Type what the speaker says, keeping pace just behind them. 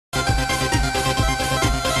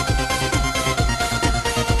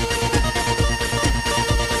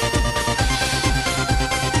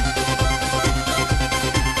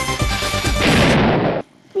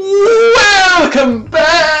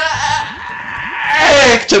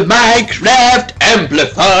to Minecraft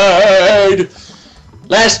Amplified!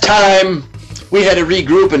 Last time, we had to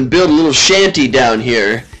regroup and build a little shanty down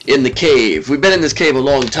here in the cave. We've been in this cave a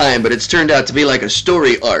long time, but it's turned out to be like a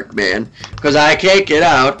story arc, man. Because I can't get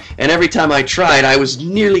out, and every time I tried, I was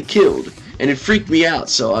nearly killed. And it freaked me out,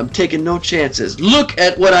 so I'm taking no chances. Look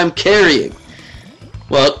at what I'm carrying.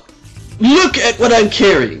 Well, look at what I'm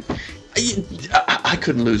carrying. I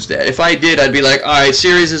couldn't lose that. If I did, I'd be like, alright,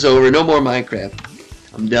 series is over, no more Minecraft.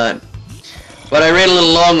 I'm done. But I ran a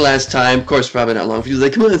little long last time. Of course, probably not long. He was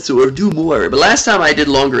like, come on, Thor, do more. But last time I did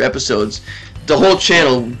longer episodes, the whole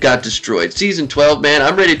channel got destroyed. Season 12, man,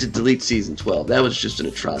 I'm ready to delete Season 12. That was just an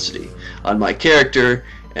atrocity on my character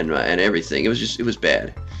and everything. It was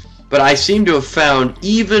bad. But I seem to have found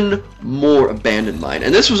even more abandoned mine.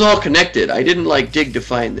 And this was all connected. I didn't, like, dig to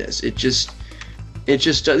find this. This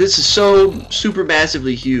is so super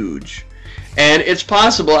massively huge. And it's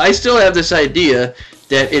possible, I still have this idea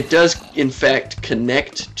that it does, in fact,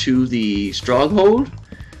 connect to the stronghold,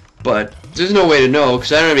 but there's no way to know,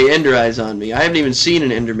 because I don't have any ender eyes on me. I haven't even seen an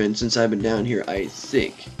enderman since I've been down here, I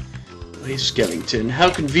think. Oh, hey, skeleton. How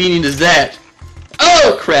convenient is that?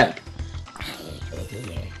 Oh, crap!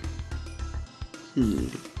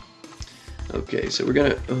 Okay, so we're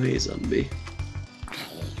gonna... Oh, hey, zombie.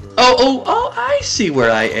 Oh, I see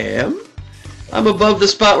where I am. I'm above the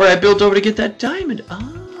spot where I built over to get that diamond.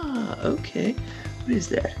 Ah, okay. What is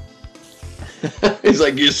that? It's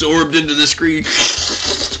like you absorbed into the screen.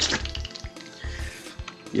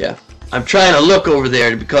 Yeah, I'm trying to look over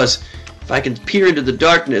there because if I can peer into the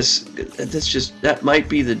darkness, that might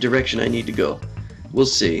be the direction I need to go. We'll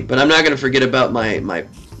see. But I'm not going to forget about my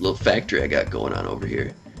little factory I got going on over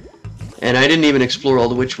here. And I didn't even explore all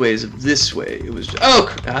the which ways of this way. It was just,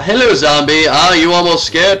 oh, hello zombie. Ah, you almost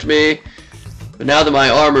scared me. But now that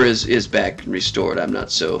my armor is back and restored, I'm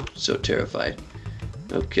not so terrified.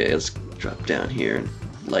 Okay, let's drop down here and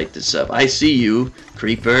light this up. I see you,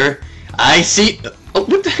 creeper. I see... Oh,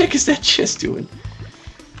 what the heck is that chest doing?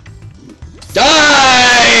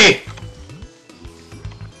 Die!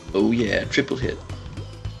 Oh yeah, triple hit.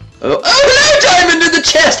 Oh, hello, diamond in the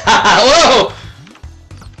chest! Whoa!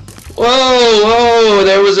 Whoa,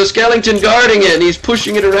 there was a skeleton guarding it, and he's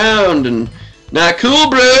pushing it around, and... Not cool,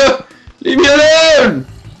 bro! Leave me alone!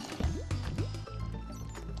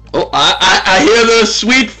 Oh, I hear the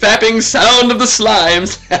sweet fapping sound of the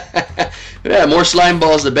slimes. Yeah, more slime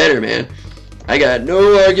balls the better, man. I got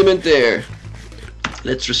no argument there.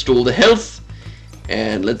 Let's restore the health.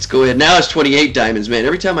 And let's go ahead. Now it's 28 diamonds, man.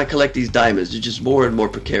 Every time I collect these diamonds, they're just more and more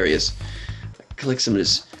precarious. I collect some of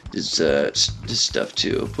this stuff,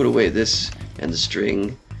 too. Put away this and the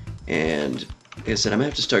string. And like I said, I'm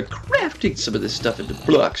going to have to start crafting some of this stuff into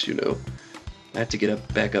blocks, you know. I have to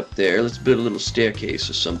get back up there. Let's build a little staircase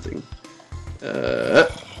or something.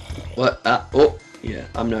 What? Oh, yeah,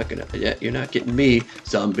 I'm not gonna... Yeah, you're not getting me,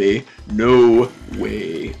 zombie. No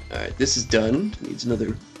way. Alright, this is done. Needs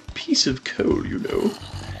another piece of coal, you know.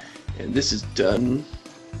 And this is done.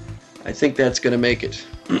 I think that's gonna make it.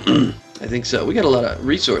 I think so. We got a lot of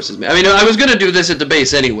resources, man. I mean, I was gonna do this at the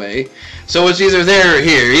base anyway. So it's either there or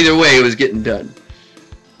here. Either way, it was getting done.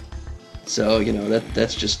 So, you know,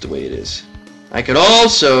 that's just the way it is. I could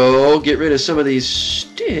also get rid of some of these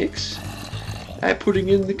sticks by putting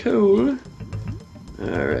in the coal.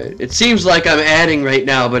 Alright. It seems like I'm adding right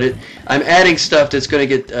now, but I'm adding stuff that's going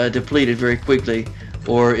to get depleted very quickly,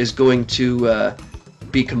 or is going to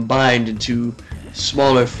be combined into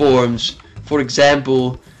smaller forms. For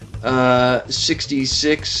example,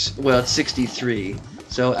 66, well, it's 63.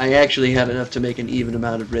 So I actually have enough to make an even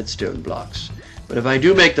amount of redstone blocks. But if I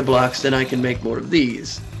do make the blocks, then I can make more of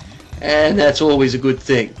these. And that's always a good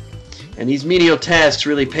thing. And these menial tasks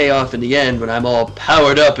really pay off in the end when I'm all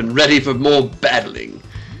powered up and ready for more battling.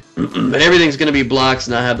 But everything's going to be blocks,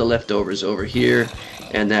 and I have the leftovers over here.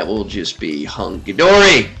 And that will just be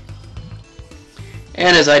hunky-dory.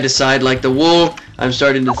 And as I decide, like the wool, I'm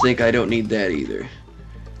starting to think I don't need that either.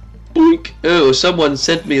 Boink! Oh, someone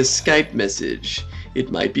sent me a Skype message. It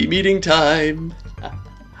might be meeting time.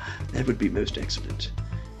 That would be most excellent.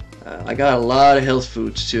 I got a lot of health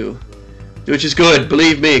foods too, which is good,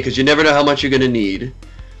 believe me, because you never know how much you're going to need.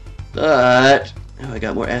 But, oh, I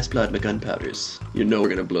got more ass blood and gunpowders. You know we're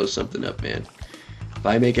going to blow something up, man. If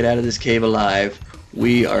I make it out of this cave alive,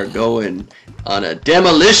 we are going on a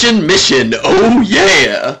demolition mission. Oh,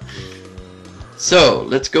 yeah! So,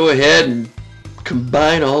 let's go ahead and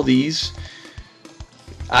combine all these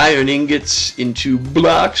iron ingots into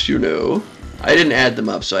blocks, you know. I didn't add them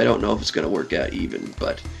up, so I don't know if it's going to work out even,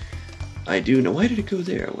 but I do know. Why did it go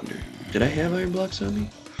there, I wonder? Did I have iron blocks on me?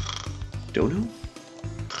 Don't know.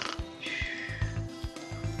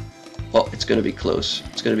 gonna be close.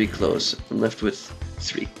 It's gonna be close. I'm left with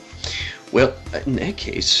 3. Well, in that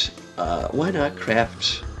case, why not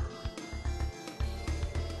craft...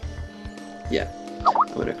 Yeah,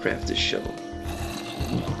 I'm gonna craft this shovel.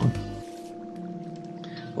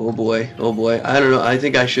 Oh boy, oh boy. I don't know, I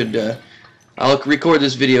think I should, I'll record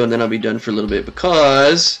this video and then I'll be done for a little bit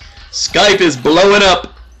because Skype is blowing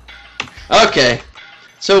up! Okay,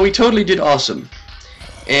 so we totally did awesome.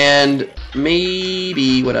 And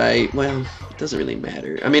maybe what well, it doesn't really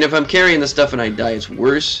matter. I mean, if I'm carrying the stuff and I die, it's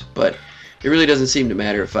worse, but it really doesn't seem to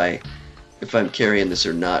matter if I'm carrying this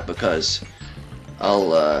or not, because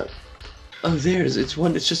I'll, oh, there's, it's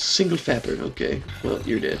just a single fapper. Okay, well,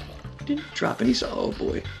 you're dead. Didn't drop any, oh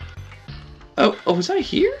boy. Oh, was I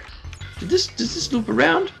here? Does this loop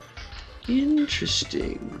around?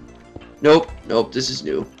 Interesting. Nope, this is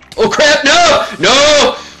new. Oh crap, no!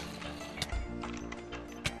 No!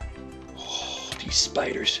 Oh, these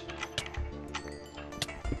spiders.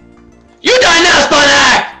 You die now,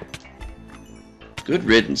 spider! Good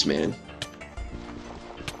riddance, man.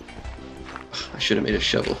 I should have made a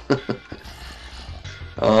shovel.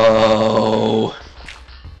 Oh,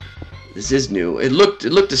 this is new. It looked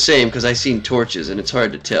the same because I seen torches and it's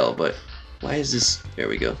hard to tell. But why is this? There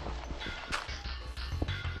we go.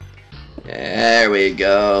 There we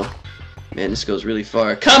go. Man, this goes really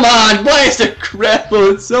far. Come on! Why is there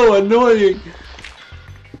gravel? It's so annoying.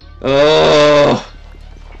 Oh.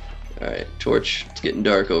 All right, torch. It's getting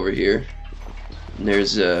dark over here. And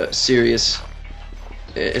there's a serious.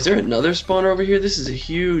 Is there another spawner over here? This is a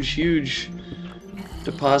huge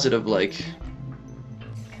deposit of like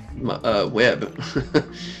web.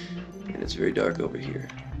 And it's very dark over here.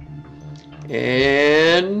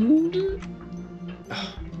 And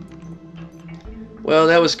well,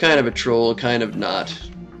 that was kind of a troll, kind of not,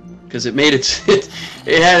 because it made it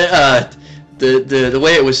had the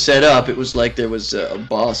way it was set up, it was like there was a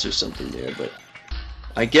boss or something there. But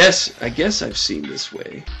I guess I've seen this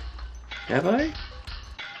way. Have I?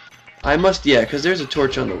 I must, yeah, because there's a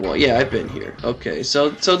torch on the wall. Yeah, I've been here. Okay, so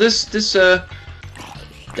this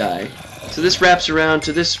die. So this wraps around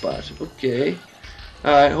to this spot. Okay.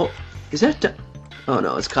 Alright, is that oh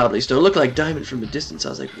no, it's cobblestone. It looked like diamond from a distance. I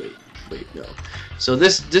was like, wait, no. So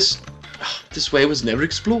this way was never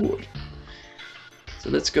explored. So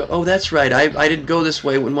let's go. Oh, that's right. I didn't go this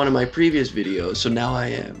way in one of my previous videos, so now I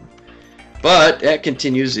am. But that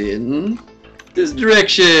continues in this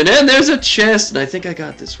direction, and there's a chest, and I think I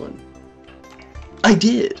got this one. I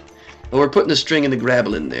did. Well, we're putting the string and the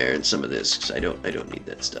gravel in there and some of this, because I don't need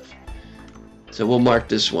that stuff. So we'll mark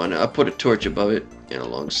this one. I'll put a torch above it and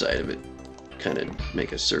alongside of it. Kind of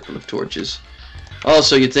make a circle of torches.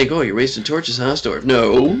 Also, you'd think, oh, you're wasting torches, huh, Storv?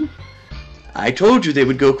 No. I told you they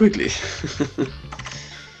would go quickly.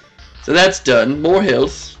 So that's done. More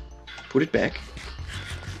health. Put it back.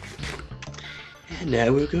 And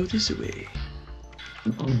now we'll go this way.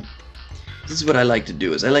 This is what I like to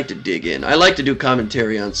do, is I like to dig in. I like to do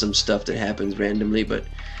commentary on some stuff that happens randomly, but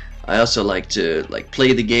I also like to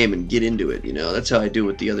play the game and get into it, you know. That's how I do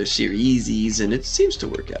with the other series, and it seems to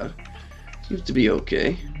work out. Seems to be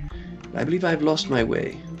okay. I believe I've lost my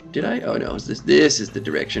way. Did I? Oh no, this is the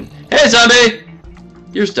direction. Hey, zombie!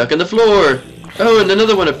 You're stuck on the floor. Oh, and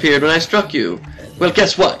another one appeared when I struck you. Well,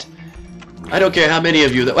 guess what? I don't care how many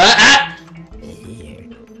of you that... Ah!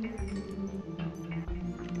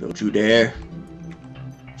 Don't you dare.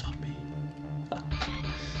 Zombie.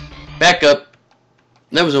 Back up.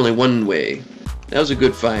 That was only one way. That was a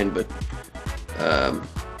good find, but...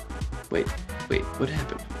 Wait, what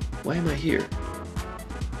happened? Why am I here?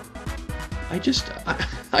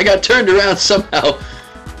 I got turned around somehow.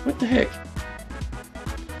 What the heck?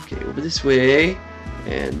 Okay, over this way,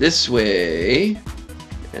 and this way,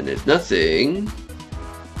 and there's nothing.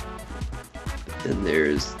 But then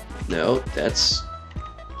there's... No, there's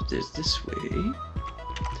this way, and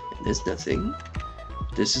there's nothing.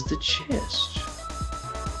 This is the chest.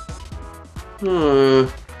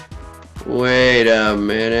 Wait a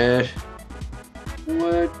minute.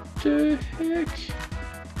 What the heck?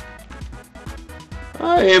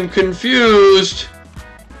 I am confused.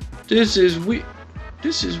 This is weird.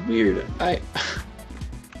 This is weird. I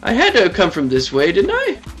had to have come from this way, didn't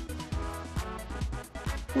I?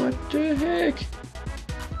 What the heck?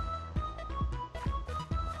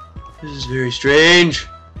 This is very strange.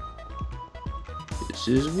 This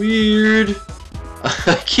is weird.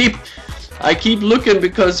 I keep looking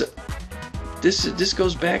because this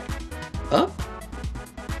goes back up.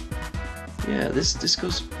 Yeah, this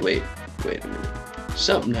goes. Wait a minute.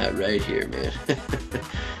 Something not right here, man.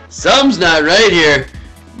 Something's not right here.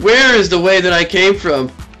 Where is the way that I came from?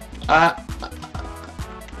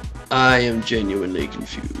 I am genuinely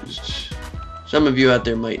confused. Some of you out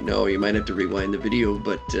there might know, you might have to rewind the video,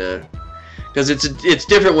 but because it's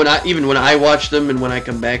different when even when I watch them and when I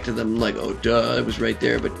come back to them, I'm like, oh duh, it was right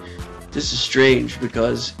there. But this is strange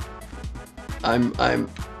because I'm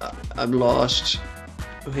lost.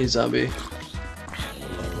 Oh, hey zombie.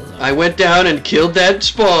 I went down and killed that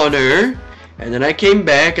spawner, and then I came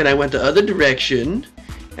back and I went the other direction,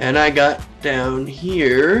 and I got down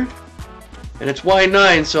here, and it's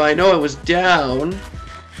Y9, so I know it was down,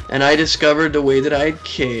 and I discovered the way that I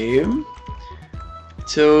came.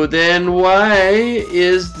 So then why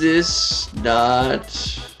is this not...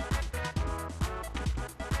 Is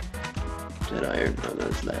that iron? No,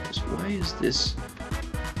 that's lattice. Why is this...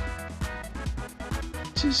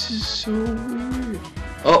 This is so weird.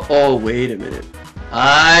 Oh, wait a minute.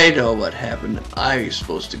 I know what happened. I was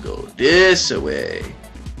supposed to go this way.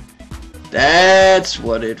 That's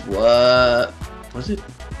what it was. Was it?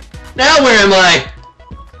 Now where am I?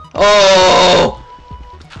 Oh!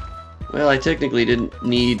 Well, I technically didn't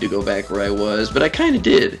need to go back where I was, but I kind of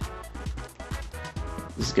did.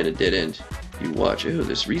 This is gonna dead end. You watch. Oh,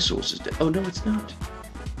 this resource is dead. Oh, no, it's not.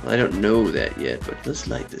 Well, I don't know that yet, but let's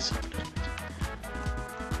light this up.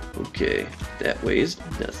 Okay, that way is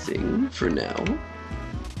nothing for now.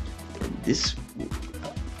 And this...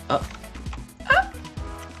 Oh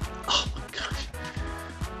my gosh.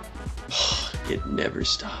 It never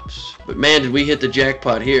stops. But man, did we hit the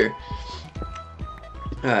jackpot here.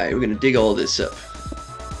 Alright, we're going to dig all this up.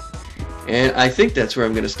 And I think that's where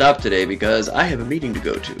I'm going to stop today because I have a meeting to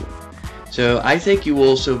go to. So I thank you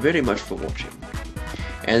all so very much for watching.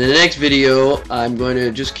 And in the next video, I'm going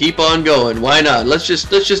to just keep on going. Why not? Let's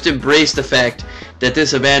just embrace the fact that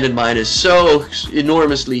this abandoned mine is so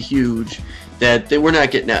enormously huge that we're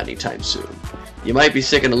not getting out anytime soon. You might be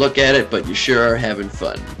sick of to look at it, but you sure are having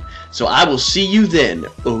fun. So I will see you then.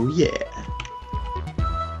 Oh yeah.